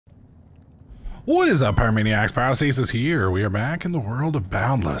What is up, Pyromaniacs? Pyrostasis here. We are back in the world of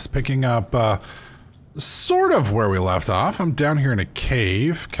Boundless, picking up sort of where we left off. I'm down here in a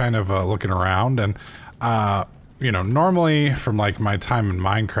cave, kind of looking around, and you know, normally from like my time in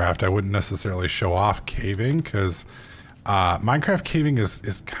Minecraft, I wouldn't necessarily show off caving because Minecraft caving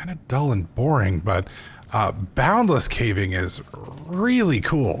is kind of dull and boring, but Boundless caving is really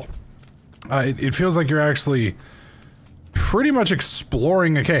cool. It feels like you're actually pretty much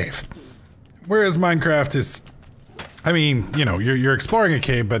exploring a cave. Whereas Minecraft is, I mean, you know, you're exploring a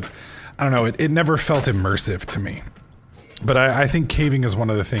cave, but I don't know, it never felt immersive to me. But I think caving is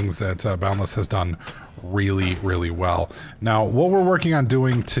one of the things that Boundless has done really, really well. Now, what we're working on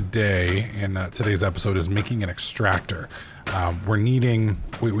doing today, in today's episode, is making an extractor. We're needing,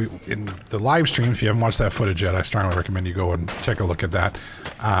 in the live stream, if you haven't watched that footage yet, I strongly recommend you go and take a look at that.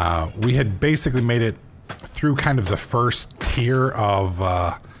 We had basically made it through kind of the first tier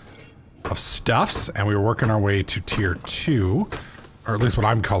of stuffs, and we were working our way to tier 2, or at least what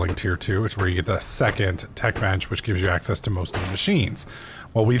I'm calling tier 2, which is where you get the second tech bench, which gives you access to most of the machines.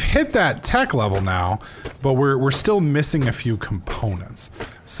 Well, we've hit that tech level now, but we're still missing a few components.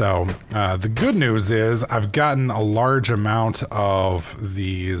 So the good news is I've gotten a large amount of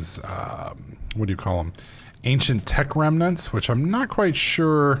these, what do you call them? Ancient tech remnants, which I'm not quite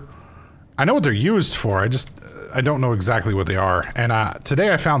sure. I know what they're used for, I don't know exactly what they are. And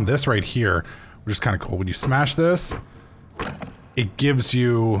today I found this right here, which is kind of cool. When you smash this, it gives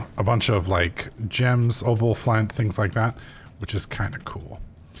you a bunch of like gems, opal, flint, things like that, which is kind of cool.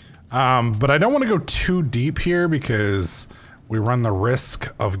 But I don't want to go too deep here because we run the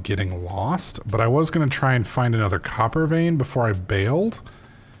risk of getting lost. But I was going to try and find another copper vein before I bailed.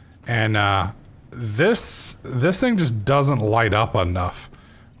 And this thing just doesn't light up enough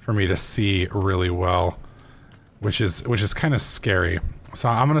for me to see really well, which is kind of scary. So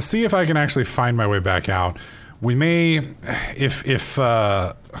I'm gonna see if I can actually find my way back out. We may, if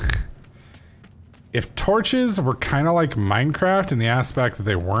torches were kind of like Minecraft in the aspect that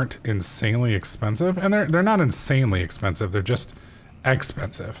they weren't insanely expensive, and they're not insanely expensive, they're just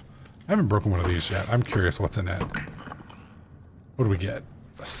expensive. I haven't broken one of these yet. I'm curious what's in it. What do we get?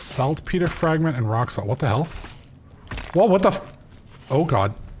 A saltpeter fragment and rock salt. What the hell? Whoa, what the f— oh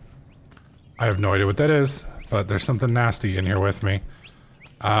god. I have no idea what that is, but there's something nasty in here with me.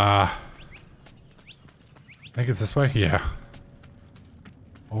 I think it's this way? Yeah.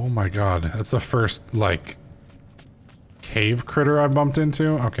 Oh my god, that's the first, like, cave critter I bumped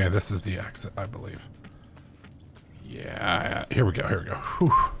into? Okay, this is the exit, I believe. Yeah, here we go, here we go.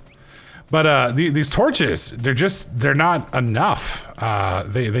 Whew. But these torches, they're not enough.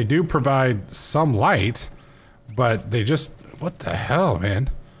 They do provide some light, but they just, what the hell,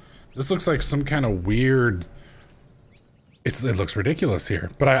 man? This looks like some kind of weird... It looks ridiculous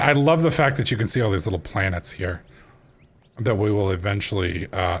here. But I love the fact that you can see all these little planets here that we will eventually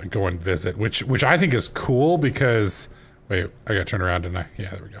go and visit, which I think is cool because... Wait, I got turned around, didn't I? Yeah,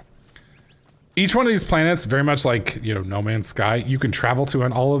 there we go. Each one of these planets, very much like, you know, No Man's Sky, you can travel to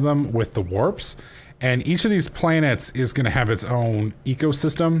on all of them with the warps. And each of these planets is going to have its own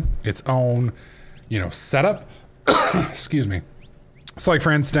ecosystem, its own, you know, setup. Excuse me. So like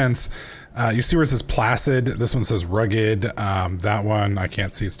for instance, you see where it says Placid, this one says Rugged, that one, I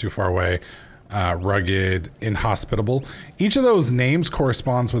can't see, it's too far away, Rugged, Inhospitable. Each of those names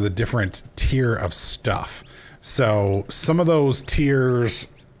corresponds with a different tier of stuff. So some of those tiers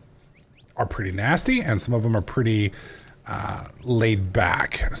are pretty nasty and some of them are pretty laid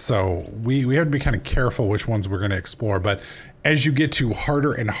back. So we have to be kind of careful which ones we're going to explore, but as you get to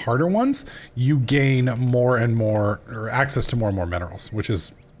harder and harder ones, you gain more and more, or access to more and more minerals, which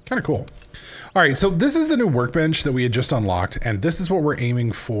is kind of cool. All right, so this is the new workbench that we had just unlocked, and this is what we're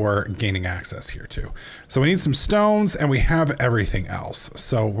aiming for gaining access here to. So we need some stones, and we have everything else.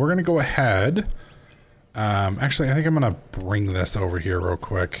 So we're gonna go ahead. Actually, I think I'm gonna bring this over here real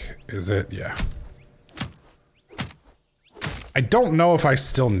quick. Is it? Yeah. I don't know if I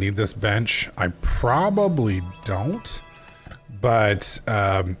still need this bench. I probably don't. But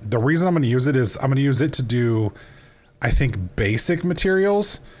the reason I'm going to use it is I'm going to use it to do, I think, basic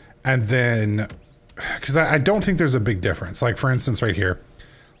materials. And then, because I don't think there's a big difference. Like, for instance, right here.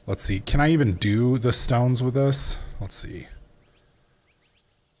 Let's see. Can I even do the stones with this? Let's see.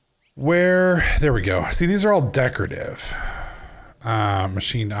 There we go. See, these are all decorative.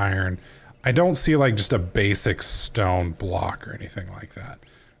 Machined iron. I don't see, like, just a basic stone block or anything like that.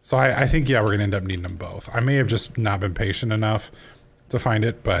 So I think, yeah, we're going to end up needing them both. I may have just not been patient enough to find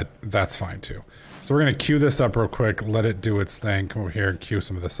it, but that's fine too. So we're going to queue this up real quick, let it do its thing. Come over here and queue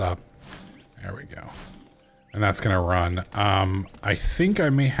some of this up. There we go. And that's going to run. I think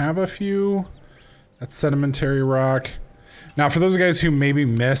I may have a few That's sedimentary rock. Now, for those guys who maybe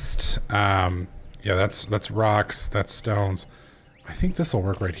missed, yeah, that's rocks, that's stones. I think this will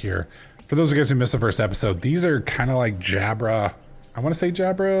work right here. For those of you guys who missed the first episode, these are kind of like Jabra. I want to say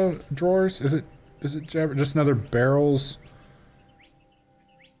Jabra drawers. Is it Jabra? Just another barrels.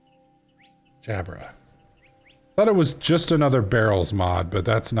 Jabra. Thought it was just another barrels mod, but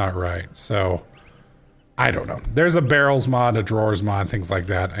that's not right. So I don't know. There's a barrels mod, a drawers mod, things like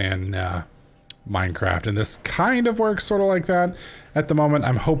that, and Minecraft, and this kind of works sort of like that at the moment.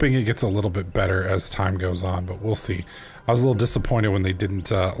 I'm hoping it gets a little bit better as time goes on, but we'll see. I was a little disappointed when they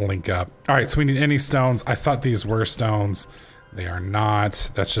didn't link up. All right, so we need any stones. I thought these were stones. They are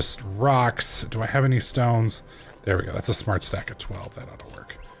not. That's just rocks. Do I have any stones? There we go. That's a smart stack of 12. That ought to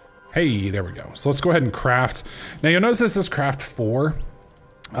work. Hey, there we go. So let's go ahead and craft. Now you'll notice this is craft 4.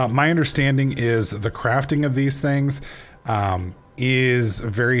 My understanding is the crafting of these things is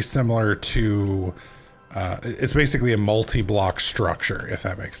very similar to, it's basically a multi-block structure, if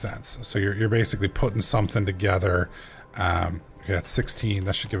that makes sense. So you're basically putting something together. Okay, that's 16.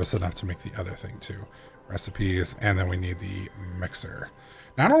 That should give us enough to make the other thing too. Recipes, and then we need the mixer.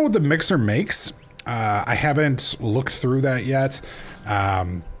 Now I don't know what the mixer makes. I haven't looked through that yet.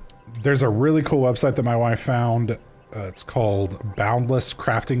 There's a really cool website that my wife found. It's called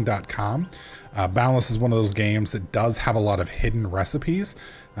boundlesscrafting.com. Boundless is one of those games that does have a lot of hidden recipes.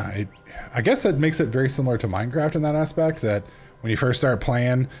 I guess that makes it very similar to Minecraft in that aspect, that when you first start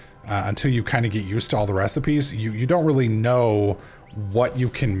playing, until you kind of get used to all the recipes, you don't really know what you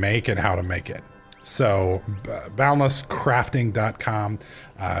can make and how to make it. So boundlesscrafting.com,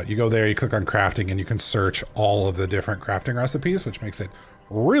 you go there, you click on crafting, and you can search all of the different crafting recipes, which makes it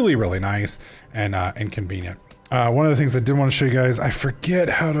really, really nice and convenient. One of the things I did want to show you guys, I forget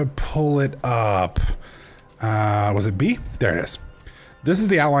how to pull it up. Was it B? There it is. This is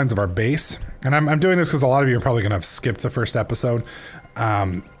the outlines of our base. And I'm doing this because a lot of you are probably going to have skipped the first episode.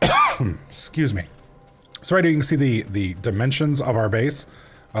 Excuse me. So right here you can see the dimensions of our base.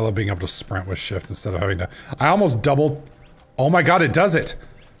 I love being able to sprint with shift instead of having to... I almost doubled... Oh my god, it does it!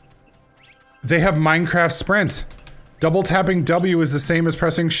 They have Minecraft sprint. Double tapping W is the same as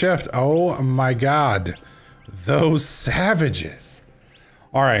pressing shift. Oh my god. Those savages.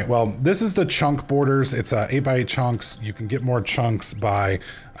 All right, well, this is the chunk borders. It's 8x8 chunks. You can get more chunks by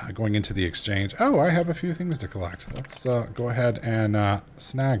going into the exchange. Oh, I have a few things to collect. Let's go ahead and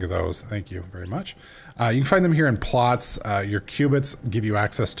snag those. Thank you very much. You can find them here in plots. Your cubits give you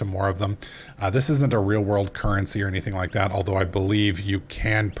access to more of them. This isn't a real world currency or anything like that, although I believe you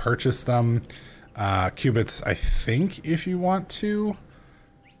can purchase them. Cubits, I think, if you want to.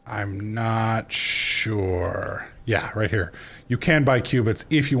 I'm not sure. Yeah, right here. You can buy cubits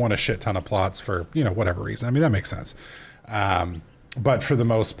if you want a shit ton of plots for, you know, whatever reason. I mean, that makes sense. But for the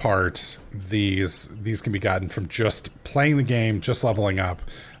most part, these can be gotten from just playing the game, just leveling up.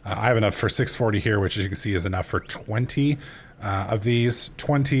 I have enough for 640 here, which as you can see is enough for 20 of these.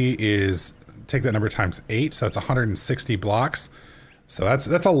 20 is, take that number times 8, so that's 160 blocks. So that's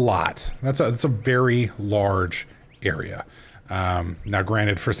a lot. That's a very large area. Now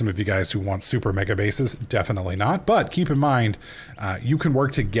granted, for some of you guys who want super mega bases, definitely not, but keep in mind, you can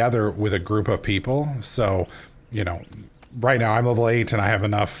work together with a group of people. So, you know, right now I'm level 8 and I have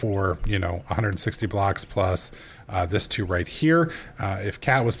enough for, you know, 160 blocks plus this 2 right here. If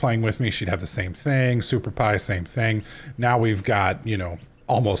Kat was playing with me, she'd have the same thing. Super Pie, same thing. Now we've got, you know,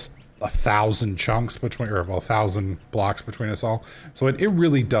 almost 1,000 chunks between, or well, 1,000 blocks between us all. So it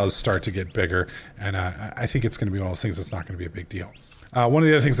really does start to get bigger, and I think it's going to be one of those things that's not going to be a big deal. One of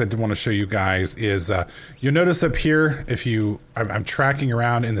the other things I did want to show you guys is you'll notice up here, if you, I'm tracking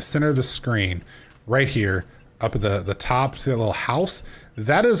around in the center of the screen, right here, up at the top, see that little house?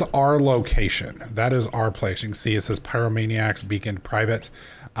 That is our location. That is our place. You can see it says Pyromaniacs Beacon Private.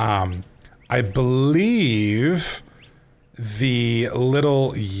 I believe the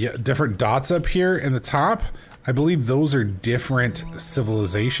little different dots up here in the top, I believe those are different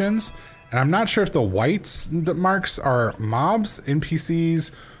civilizations. And I'm not sure if the white marks are mobs,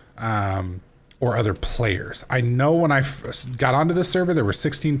 NPCs, or other players. I know when I got onto this server, there were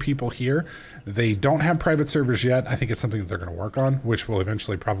 16 people here. They don't have private servers yet. I think it's something that they're going to work on, which will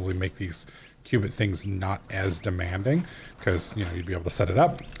eventually probably make these qubit things not as demanding, because, you know, you'd be able to set it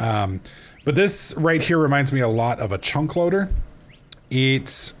up. But this right here reminds me a lot of a chunk loader.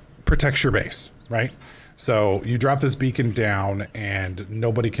 It protects your base, right? So you drop this beacon down and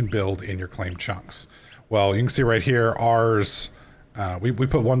nobody can build in your claimed chunks. Well, you can see right here, ours, we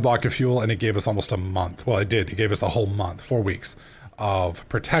put 1 block of fuel and it gave us almost a month. Well, it did. It gave us a whole month, 4 weeks of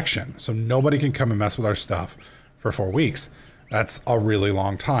protection. So nobody can come and mess with our stuff for 4 weeks. That's a really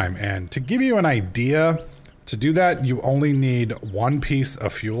long time. And to give you an idea, to do that, you only need one piece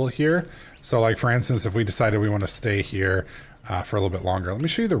of fuel here. So like for instance, if we decided we want to stay here for a little bit longer, let me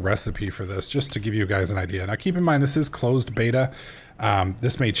show you the recipe for this just to give you guys an idea. Now keep in mind, this is closed beta.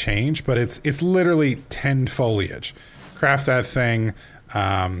 This may change, but it's literally 10 foliage. Craft that thing.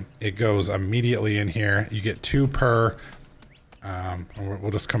 It goes immediately in here. You get 2 per.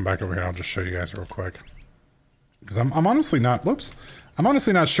 We'll just come back over here. I'll just show you guys real quick. Because I'm honestly not, whoops. I'm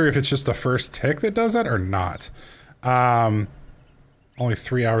honestly not sure if it's just the first tick that does that or not. Only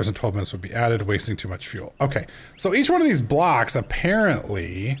 3 hours and 12 minutes would be added, wasting too much fuel. Okay, so each one of these blocks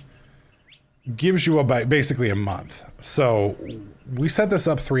apparently gives you basically a month. So we set this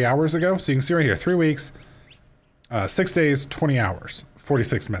up 3 hours ago. So you can see right here, 3 weeks, 6 days, 20 hours,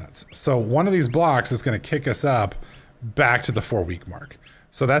 46 minutes. So one of these blocks is going to kick us up back to the 4-week mark.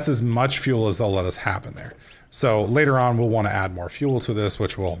 So that's as much fuel as they'll let us happen there. So later on, we'll want to add more fuel to this,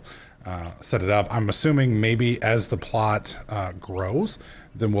 which will set it up. I'm assuming maybe as the plot grows,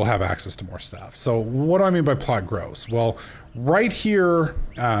 then we'll have access to more stuff. So what do I mean by plot grows? Well, right here,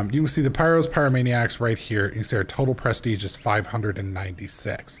 you can see the Pyros, Pyromaniacs right here. You can see our total prestige is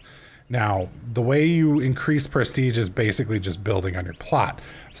 596. Now, the way you increase prestige is basically just building on your plot.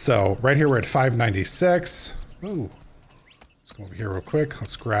 So right here, we're at 596. Ooh. Let's go over here real quick.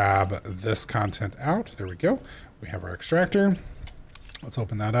 Let's grab this content out. There we go. We have our extractor. Let's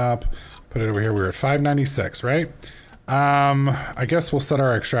open that up. Put it over here. We're at 596, right? I guess we'll set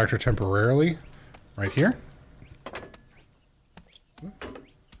our extractor temporarily right here.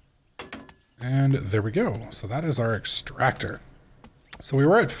 And there we go. So that is our extractor. So we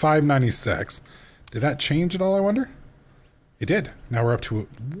were at 596. Did that change at all, I wonder? It did. Now we're up to,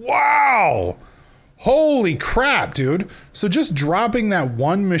 wow! Holy crap, dude. So just dropping that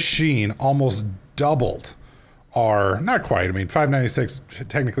one machine almost doubled our, not quite, I mean, 596,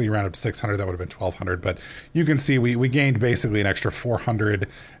 technically you round up to 600, that would have been 1200, but you can see we gained basically an extra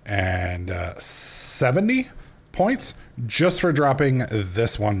 470 points just for dropping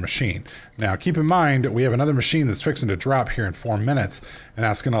this one machine. Now, keep in mind, we have another machine that's fixing to drop here in 4 minutes, and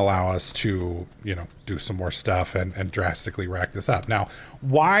that's going to allow us to, you know, do some more stuff and drastically rack this up. Now,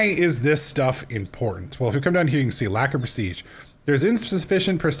 why is this stuff important? Well, if we come down here, you can see lack of prestige. There's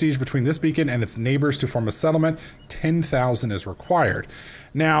insufficient prestige between this beacon and its neighbors to form a settlement. 10,000 is required.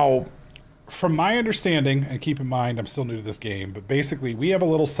 Now, from my understanding, and keep in mind, I'm still new to this game, but basically we have a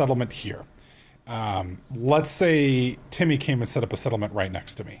little settlement here. Let's say Timmy came and set up a settlement right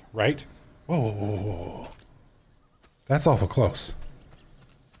next to me, right? Whoa, whoa, whoa, whoa. That's awful close.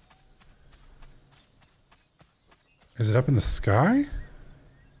 Is it up in the sky?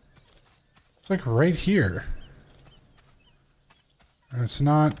 It's like right here. It's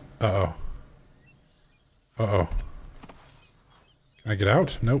not. Uh-oh. Uh-oh. Can I get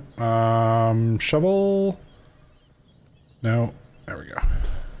out? Nope. Shovel. No. There we go.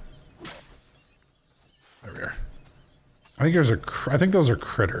 There we are. I think there's I think those are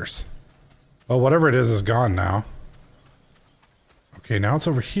critters. Well, whatever it is gone now. Okay, now it's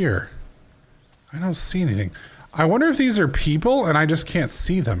over here. I don't see anything. I wonder if these are people and I just can't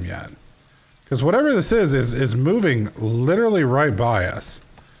see them yet. Because whatever this is moving literally right by us.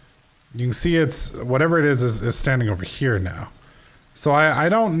 You can see it's, whatever it is standing over here now. So I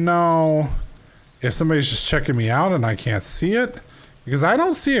don't know if somebody's just checking me out and I can't see it. Because I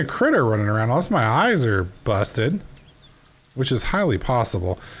don't see a critter running around unless my eyes are busted. Which is highly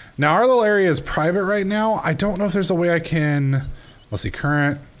possible. Now our little area is private right now. I don't know if there's a way I can, let's see,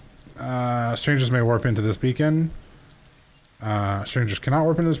 current. Strangers may warp into this beacon. Strangers cannot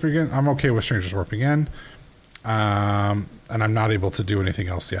warp into this beacon. I'm okay with strangers warping in. And I'm not able to do anything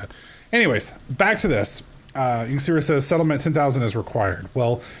else yet. Anyways, back to this. You can see where it says settlement 10,000 is required.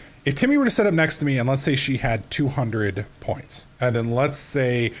 Well, if Timmy were to set up next to me and let's say she had 200 points, and then let's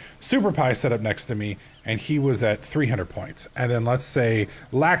say Super Pie set up next to me and he was at 300 points, and then let's say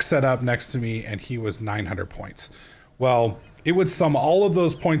Lax set up next to me and he was 900 points. Well, it would sum all of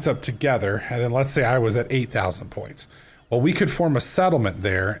those points up together, and then let's say I was at 8,000 points. Well, we could form a settlement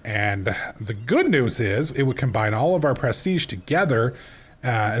there, and the good news is it would combine all of our prestige together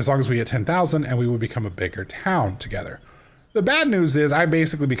as long as we get 10,000, and we would become a bigger town together. The bad news is I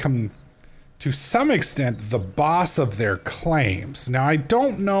basically become, to some extent, the boss of their claims. Now, I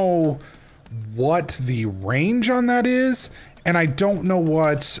don't know what the range on that is, and I don't know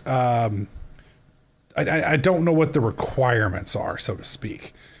what I don't know what the requirements are, so to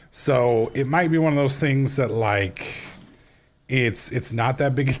speak. So it might be one of those things that, like, it's not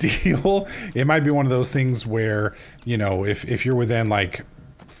that big a deal. It might be one of those things where, you know, if you're within like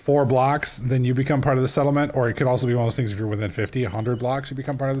 4 blocks, then you become part of the settlement. Or it could also be one of those things if you're within 50, 100 blocks, you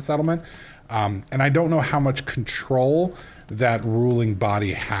become part of the settlement. And I don't know how much control that ruling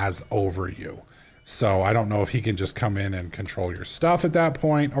body has over you. So I don't know if he can just come in and control your stuff at that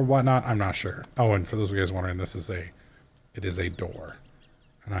point or whatnot. I'm not sure. Oh, and for those of you guys wondering, it is a door.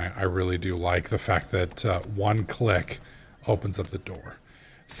 And I really do like the fact that one click opens up the door.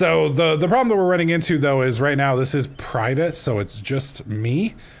 So the problem that we're running into, though, is right now this is private, so it's just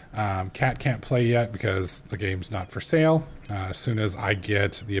me. Kat can't play yet because the game's not for sale. As soon as I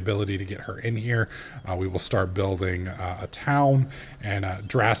get the ability to get her in here, we will start building a town and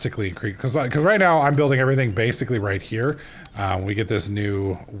drastically increase. Because right now I'm building everything basically right here. When we get this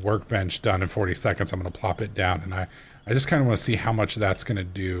new workbench done in 40 seconds, I'm going to plop it down. And I just kind of want to see how much that's going to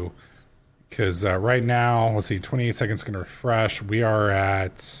do. Because right now, let's see, 28 seconds going to refresh. We are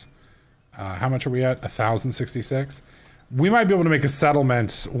at, how much are we at? 1,066. We might be able to make a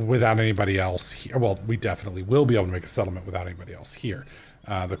settlement without anybody else here. Well, we definitely will be able to make a settlement without anybody else here.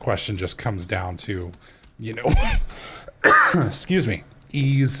 The question just comes down to, you know, excuse me,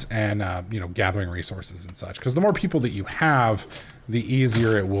 ease and, you know, gathering resources and such. Because the more people that you have, the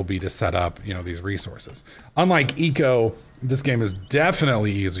easier it will be to set up, you know, these resources. Unlike Eco, this game is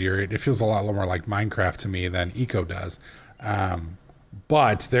definitely easier. It feels a lot more like Minecraft to me than Eco does.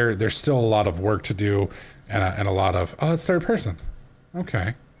 But there's still a lot of work to do and a lot of... Oh, it's third person.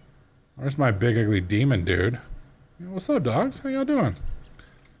 Okay. Where's my big ugly demon dude? What's up, dogs? How y'all doing?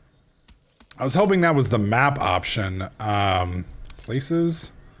 I was hoping that was the map option.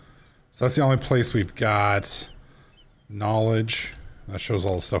 Places. So that's the only place we've got. Knowledge. That shows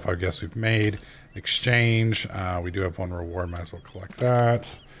all the stuff I guess we've made. Exchange. We do have one reward. Might as well collect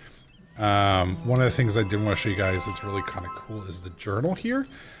that. One of the things I did want to show you guys that's really kind of cool is the journal here.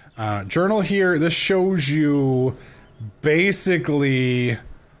 Journal here, this shows you basically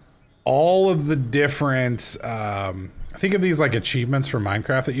all of the different, think of these like achievements for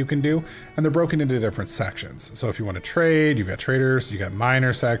Minecraft that you can do, and they're broken into different sections. So if you want to trade, you've got traders, you got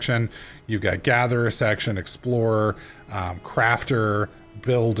miner section, you've got gatherer section, explorer, crafter,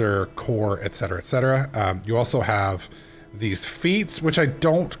 builder, core, etc., etc. You also have these feats, which I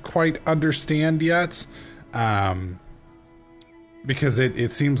don't quite understand yet, because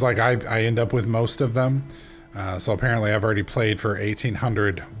it seems like I end up with most of them. So apparently I've already played for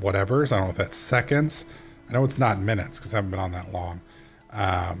 1,800 whatevers. I don't know if that's seconds. I know it's not minutes because I haven't been on that long.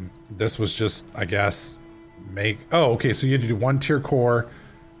 This was just, I guess, oh, okay, so you had to do one tier core,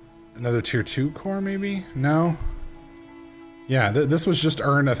 another tier 2 core maybe? No? Yeah, this was just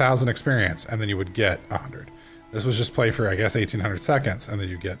earn 1,000 experience and then you would get 100. This was just play for, I guess, 1,800 seconds and then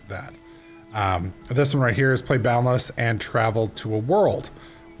you get that. This one right here is play Boundless and travel to a world,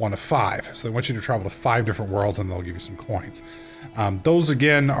 1 of 5. So they want you to travel to 5 different worlds and they'll give you some coins. Those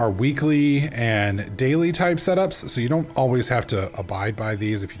again are weekly and daily type setups, so you don't always have to abide by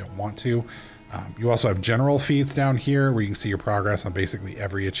these if you don't want to. You also have general feats down here where you can see your progress on basically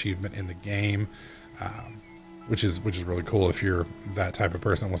every achievement in the game, which is really cool if you're that type of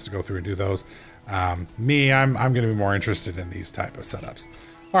person that wants to go through and do those. Me, I'm going to be more interested in these type of setups.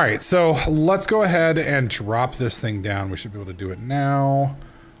 All right, so let's go ahead and drop this thing down. We should be able to do it now.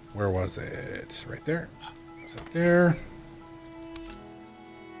 Where was it? Right there. Was it there?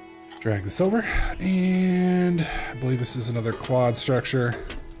 Drag this over, and I believe this is another quad structure.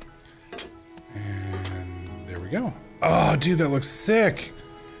 And there we go. Oh, dude, that looks sick.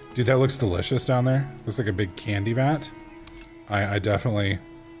 Dude, that looks delicious down there. Looks like a big candy vat. I definitely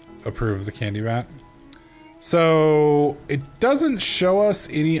approve of the candy vat. So it doesn't show us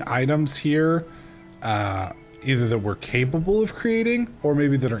any items here, either that we're capable of creating or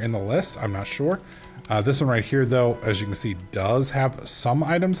maybe that are in the list. I'm not sure. This one right here, though, as you can see, does have some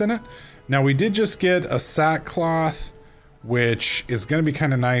items in it. Now, we did just get a sackcloth, which is going to be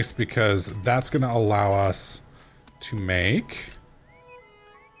kind of nice because that's going to allow us to make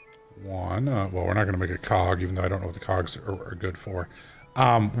one. Well, we're not going to make a cog, even though I don't know what the cogs are good for.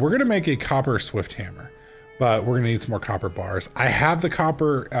 We're going to make a copper swift hammer, but we're going to need some more copper bars. I have the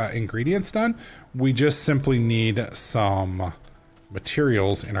copper ingredients done. We just simply need some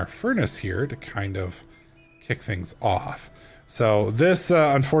materials in our furnace here to kind of kick things off. So this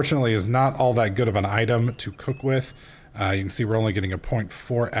unfortunately is not all that good of an item to cook with. You can see we're only getting a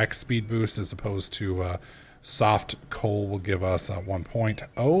 0.4x speed boost as opposed to soft coal will give us a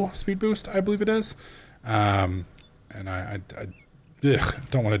 1.0 speed boost, I believe it is. And I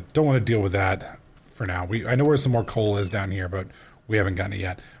don't want to deal with that for now. I know where some more coal is down here, but we haven't gotten it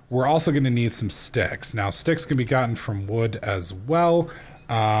yet. We're also going to need some sticks. Now, sticks can be gotten from wood as well.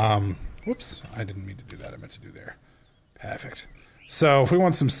 Whoops, I didn't mean to do that. I meant to do there. Perfect. So if we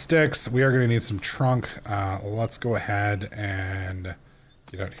want some sticks, we are going to need some trunk. Let's go ahead and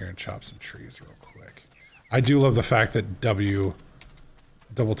get out here and chop some trees real quick. I do love the fact that double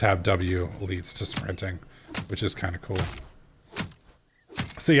tap W leads to sprinting, which is kind of cool.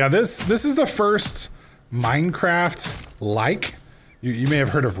 So yeah, this is the first Minecraft-like. You may have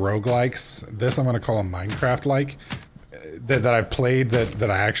heard of roguelikes. This I'm going to call a Minecraft-like that I've played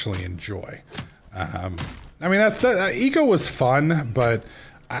that I actually enjoy. I mean, Eco was fun, but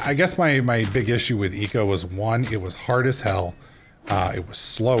I guess my big issue with Eco was, one, it was hard as hell. It was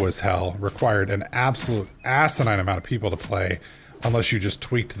slow as hell, required an absolute asinine amount of people to play, unless you just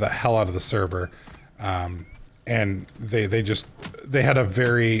tweaked the hell out of the server. And they had a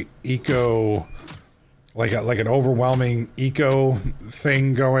very eco, like an overwhelming eco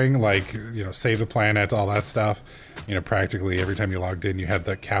thing going, like, you know, save the planet, all that stuff. You know, practically every time you logged in, you had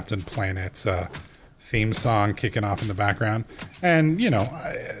the Captain Planet's theme song kicking off in the background. And, you know,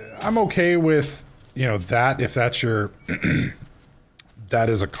 I'm okay with, you know, that if that's your, that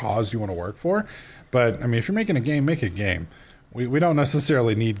is a cause you want to work for. But, I mean, if you're making a game, make a game. We don't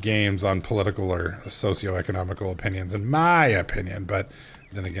necessarily need games on political or socioeconomical opinions, in my opinion, but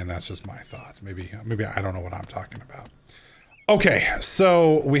then again, that's just my thoughts. Maybe I don't know what I'm talking about. Okay,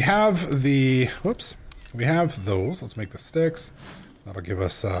 so we have we have those. Let's make the sticks. That'll give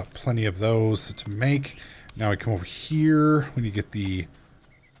us plenty of those to make. Now we come over here. We need to get the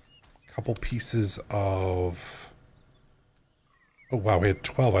couple pieces of... Oh, wow, we had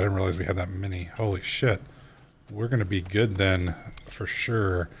 12. I didn't realize we had that many. Holy shit. We're going to be good then, for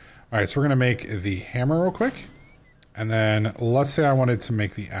sure. All right, so we're going to make the hammer real quick. And then let's say I wanted to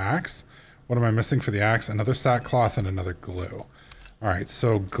make the axe. What am I missing for the axe? Another sackcloth and another glue. All right,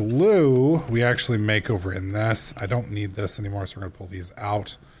 so glue we actually make over in this. I don't need this anymore, so we're going to pull these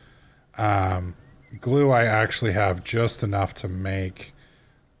out. Glue I actually have just enough to make.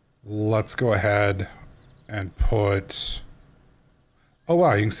 Let's go ahead and put... Oh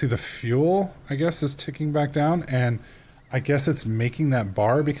wow, you can see the fuel, I guess, is ticking back down, and I guess it's making that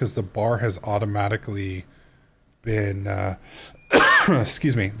bar because the bar has automatically been,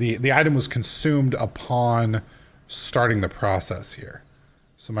 excuse me, the item was consumed upon starting the process here.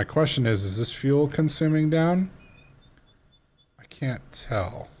 So my question is this fuel consuming down? I can't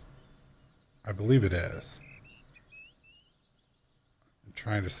tell. I believe it is. I'm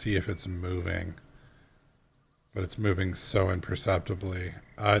trying to see if it's moving. But it's moving so imperceptibly.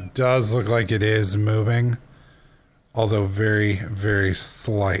 It does look like it is moving, although very, very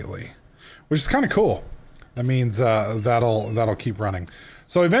slightly, which is kind of cool. That means that'll keep running.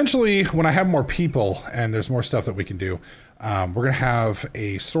 So eventually, when I have more people and there's more stuff that we can do, we're gonna have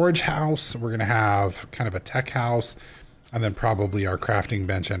a storage house. We're gonna have kind of a tech house, and then probably our crafting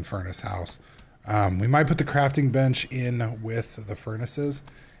bench and furnace house. We might put the crafting bench in with the furnaces.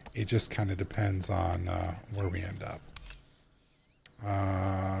 It just kind of depends on where we end up.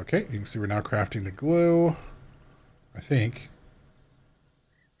 Okay, you can see we're now crafting the glue. I think.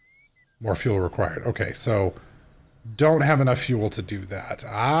 More fuel required. Okay, so don't have enough fuel to do that.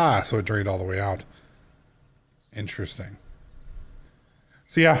 Ah, so it drained all the way out. Interesting.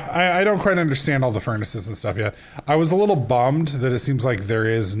 So yeah, I don't quite understand all the furnaces and stuff yet. I was a little bummed that it seems like there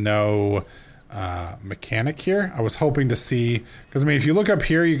is no... mechanic here. I was hoping to see, because I mean, if you look up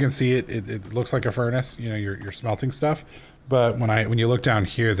here, you can see it looks like a furnace, you know, you're smelting stuff. But when you look down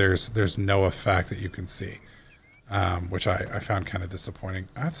here, there's no effect that you can see, which I found kind of disappointing.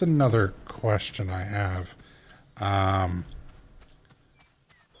 That's another question I have. Can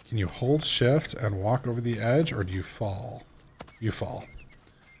you hold shift and walk over the edge, or do you fall? You fall.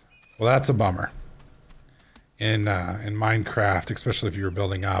 Well, that's a bummer. In Minecraft, especially if you were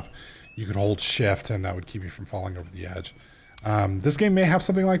building up, you could hold shift and that would keep you from falling over the edge. This game may have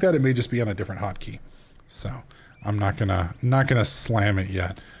something like that. It may just be on a different hotkey. So I'm not gonna slam it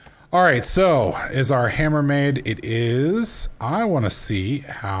yet. All right, so is our hammer made? It is. I want to see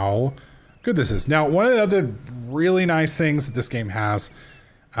how good this is. Now, one of the other really nice things that this game has,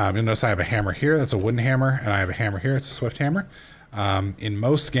 you'll notice I have a hammer here. That's a wooden hammer, and I have a hammer here. It's a swift hammer. In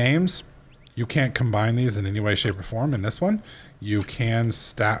most games, you can't combine these in any way, shape, or form. In this one, you can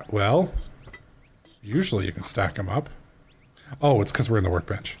stack, well, usually you can stack them up. Oh, it's because we're in the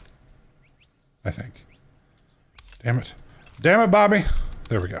workbench, I think. Damn it. Damn it, Bobby.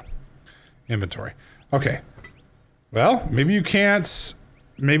 There we go. Inventory. Okay. Well, maybe you can't,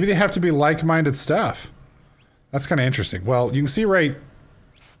 maybe they have to be like-minded stuff. That's kind of interesting. Well, you can see right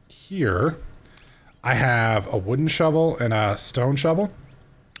here, I have a wooden shovel and a stone shovel.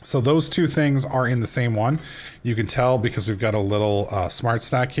 So those two things are in the same one. You can tell because we've got a little smart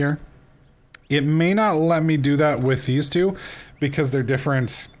stack here. It may not let me do that with these two because they're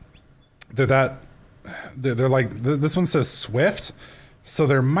different. They're like, this one says Swift. So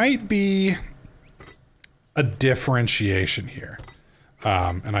there might be a differentiation here.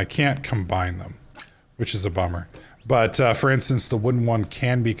 And I can't combine them, which is a bummer. But for instance, the wooden one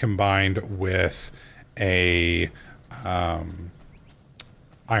can be combined with a iron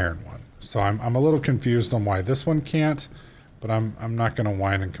one. So I'm a little confused on why this one can't. But I'm not going to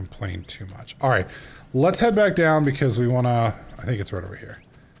whine and complain too much. All right, let's head back down because we want to... I think it's right over here.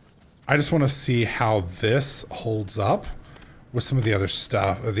 I just want to see how this holds up with some of the other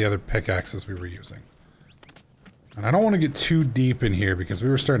stuff, or the other pickaxes we were using. And I don't want to get too deep in here because we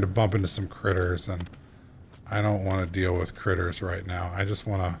were starting to bump into some critters, and I don't want to deal with critters right now. I just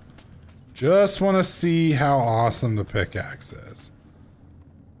want to see how awesome the pickaxe is.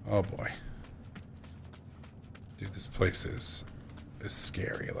 Oh boy. Dude, this place is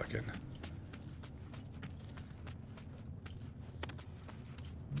scary looking.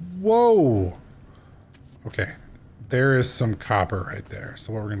 Whoa! Okay, there is some copper right there.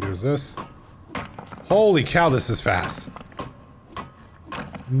 So what we're gonna do is this. Holy cow, this is fast.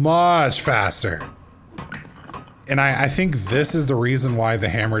 Much faster. And I think this is the reason why the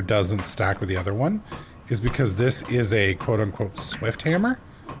hammer doesn't stack with the other one, is because this is a quote-unquote swift hammer.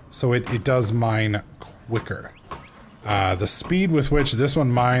 So it does mine quicker. The speed with which this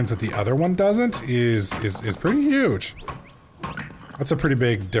one mines that the other one doesn't is pretty huge. That's a pretty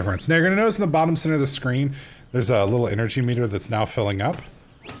big difference. Now you're gonna notice in the bottom center of the screen, there's a little energy meter that's now filling up.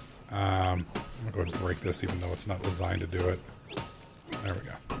 I'm gonna go ahead and break this even though it's not designed to do it. There we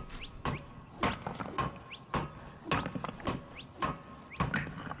go.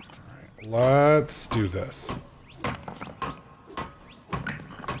 Alright, let's do this.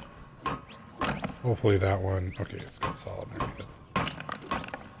 Hopefully that one... Okay, it's got solid underneath it.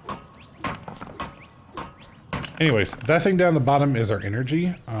 Anyways, that thing down the bottom is our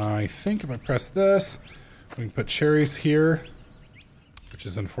energy. I think if I press this, we can put cherries here, which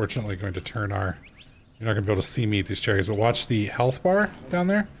is unfortunately going to turn our... You're not going to be able to see me eat these cherries, but watch the health bar down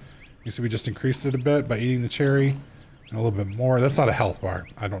there. You see we just increased it a bit by eating the cherry, and a little bit more. That's not a health bar.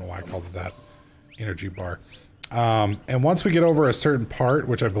 I don't know why I called it that. Energy bar. And once we get over a certain part,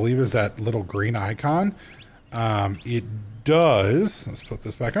 which I believe is that little green icon, it does, let's put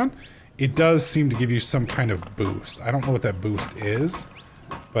this back on, it does seem to give you some kind of boost. I don't know what that boost is,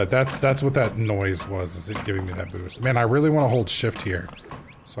 but that's what that noise was, is it giving me that boost. Man, I really want to hold shift here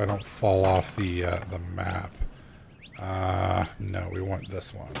so I don't fall off the map. No, we want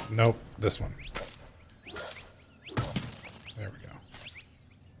this one. Nope, this one. There we go.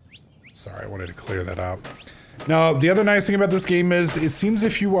 Sorry, I wanted to clear that up. Now, the other nice thing about this game is it seems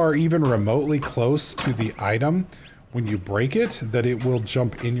if you are even remotely close to the item when you break it, that it will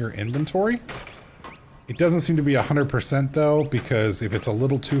jump in your inventory. It doesn't seem to be 100% though, because if it's a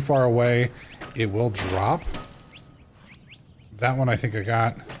little too far away, it will drop. That one I think I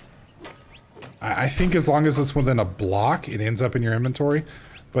got. I think as long as it's within a block, it ends up in your inventory.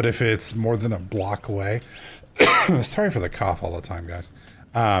 But if it's more than a block away... Sorry for the cough all the time, guys.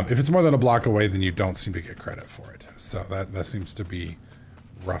 If it's more than a block away, then you don't seem to get credit for it. So that seems to be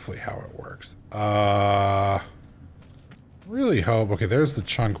roughly how it works. Really hope... Okay, there's the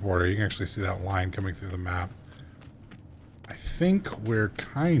chunk border. You can actually see that line coming through the map. I think we're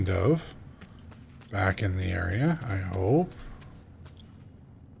kind of back in the area, I hope.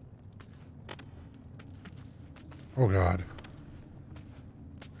 Oh god.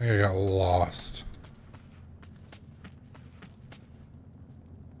 I think I got lost.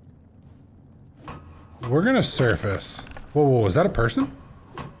 We're gonna surface. Whoa, whoa, is that a person?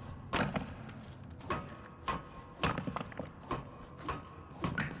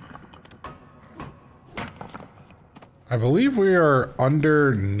 I believe we are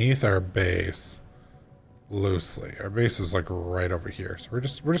underneath our base. Loosely. Our base is like right over here. So we're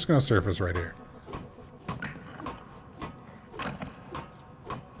just gonna surface right here.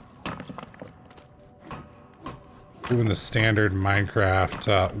 Doing the standard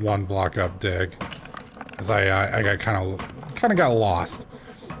Minecraft one block up dig. As I got kind of got lost.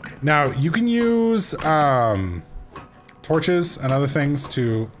 Now you can use torches and other things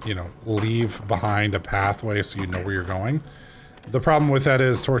to, you know, leave behind a pathway so you know where you're going. The problem with that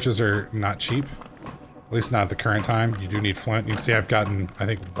is torches are not cheap, at least not at the current time. You do need flint. You can see I've gotten, I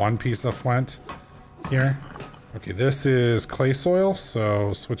think, one piece of flint here. Okay, this is clay soil,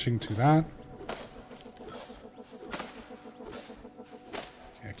 so switching to that.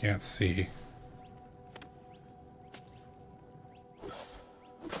 Okay, I can't see.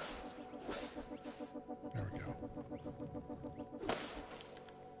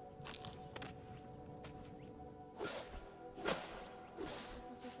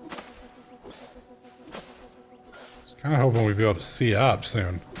 Kind of hoping we'd be able to see up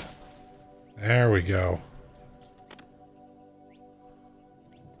soon. There we go.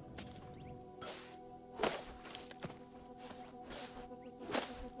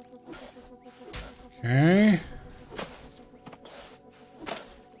 Okay.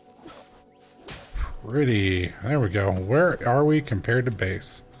 Pretty. There we go. Where are we compared to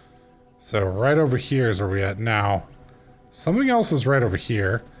base? So right over here is where we're at now. Something else is right over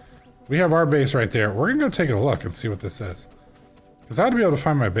here. We have our base right there. We're gonna go take a look and see what this is. Because I have to be able to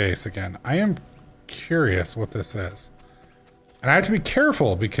find my base again. I am curious what this is. And I have to be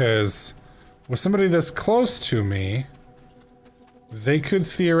careful because with somebody this close to me, they could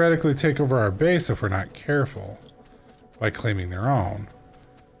theoretically take over our base if we're not careful by claiming their own.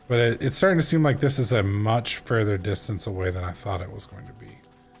 But it's starting to seem like this is a much further distance away than I thought it was going to be.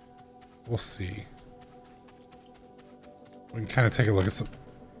 We'll see. We can kind of take a look at some...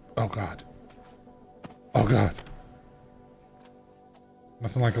 Oh, God. Oh, God.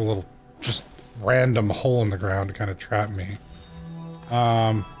 Nothing like a little just random hole in the ground to kind of trap me.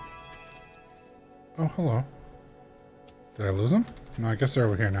 Oh, hello. Did I lose them? No, I guess they're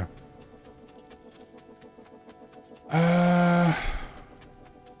over here now.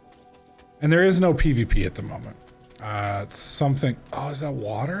 And there is no PvP at the moment. It's something... Oh, is that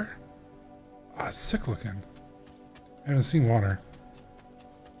water? Ah, it's sick looking. I haven't seen water.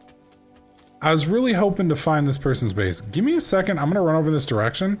 I was really hoping to find this person's base. Give me a second. I'm going to run over this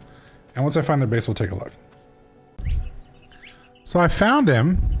direction. And once I find their base, we'll take a look. So I found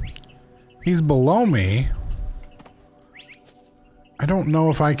him. He's below me. I don't know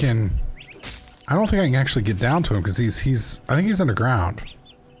if I can... I don't think I can actually get down to him because he's... I think he's underground.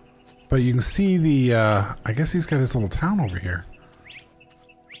 But you can see the... I guess he's got his little town over here.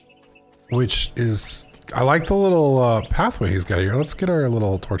 Which is... I like the little pathway he's got here. Let's get our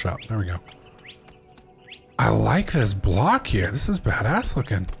little torch out. There we go. I like this block here. This is badass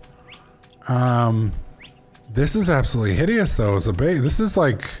looking. This is absolutely hideous though as a base. This is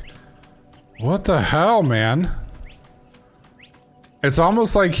like... What the hell, man? It's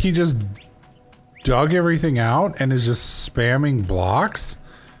almost like he just dug everything out and is just spamming blocks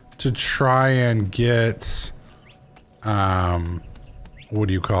to try and get... what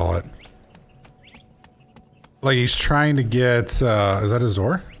do you call it? Like he's trying to get, is that his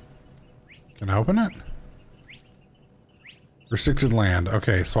door? Can I open it? Restricted land.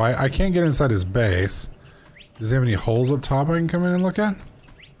 Okay, so I can't get inside his base. Does he have any holes up top I can come in and look at?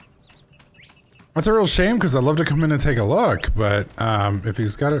 That's a real shame because I'd love to come in and take a look, but if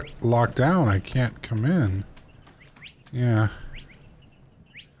he's got it locked down, I can't come in. Yeah.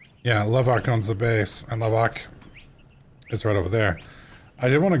 Yeah, Levok owns the base, and Levok is right over there. I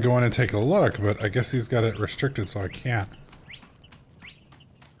did want to go in and take a look, but I guess he's got it restricted, so I can't.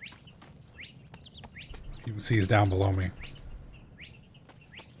 You can see he's down below me.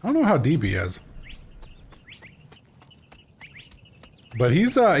 I don't know how deep he is. But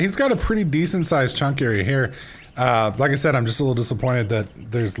he's got a pretty decent sized chunk area here. Like I said, I'm just a little disappointed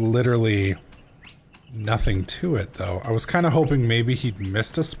that there's literally nothing to it, though. I was kind of hoping maybe he'd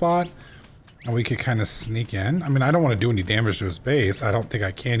missed a spot and we could kind of sneak in. I mean, I don't want to do any damage to his base. I don't think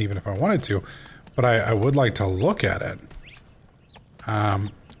I can even if I wanted to. But I would like to look at it.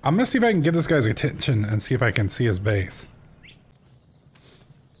 I'm going to see if I can get this guy's attention and see if I can see his base.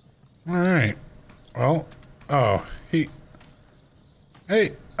 Alright. Well, oh, he...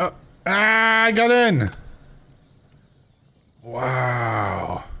 Hey, oh, I got in!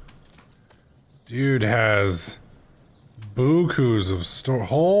 Wow. Dude has bukus of store.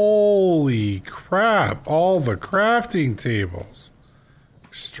 Holy crap, all the crafting tables.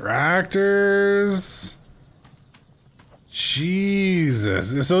 Extractors.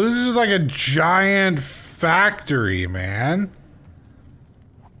 Jesus. So this is just like a giant factory, man.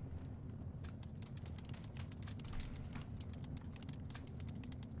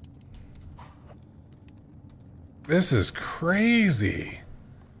 This is crazy.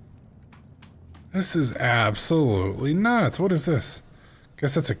 This is absolutely nuts. What is this?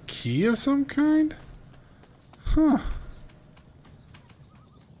 Guess that's a key of some kind? Huh.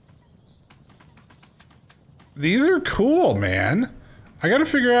 These are cool, man. I gotta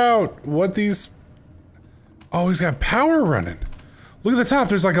figure out what these... Oh, he's got power running. Look at the top.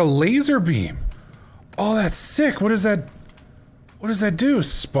 There's like a laser beam. Oh, that's sick. What is that? What does that do?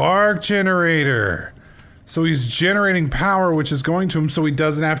 Spark generator. So he's generating power, which is going to him so he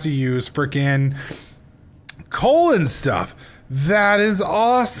doesn't have to use frickin' coal and stuff. That is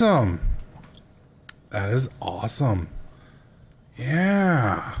awesome. That is awesome.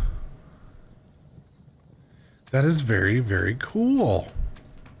 Yeah. That is very, very cool.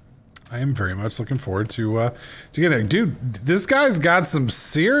 I am very much looking forward to get there. Dude, this guy's got some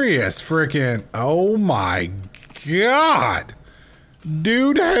serious freaking, oh my God.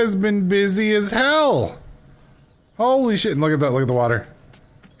 Dude has been busy as hell. Holy shit. And look at that. Look at the water.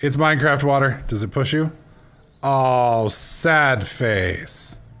 It's Minecraft water. Does it push you? Oh, sad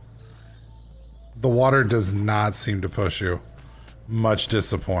face. The water does not seem to push you. Much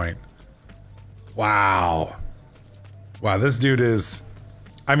disappoint. Wow. Wow, this dude is...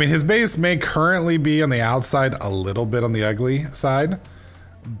 I mean, his base may currently be on the outside a little bit on the ugly side,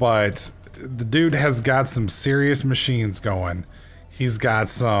 but the dude has got some serious machines going. He's got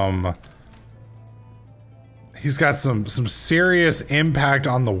some serious impact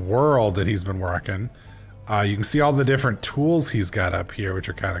on the world that he's been working. You can see all the different tools he's got up here, which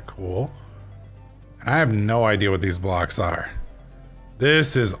are kind of cool. And I have no idea what these blocks are.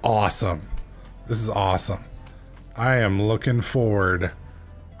 This is awesome. This is awesome. I am looking forward.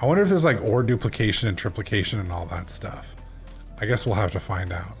 I wonder if there's like ore duplication and triplication and all that stuff. I guess we'll have to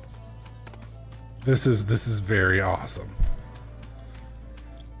find out. This is very awesome.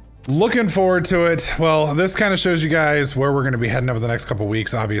 Looking forward to it. Well, this kind of shows you guys where we're going to be heading over the next couple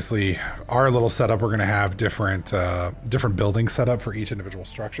weeks. Obviously, our little setup, we're going to have different building setup for each individual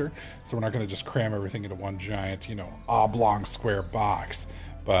structure. So we're not going to just cram everything into one giant, you know, oblong square box.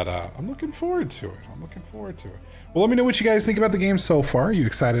 But I'm looking forward to it. I'm looking forward to it. Well, let me know what you guys think about the game so far. Are you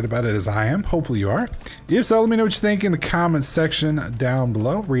excited about it as I am? Hopefully you are. If so, let me know what you think in the comments section down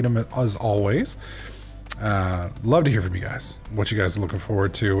below. Read them as always. Love to hear from you guys. What you guys are looking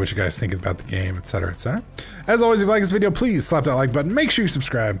forward to, what you guys think about the game, etc., etc. As always, if you like this video, please slap that like button. Make sure you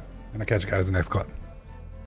subscribe, and I'll catch you guys in the next clip.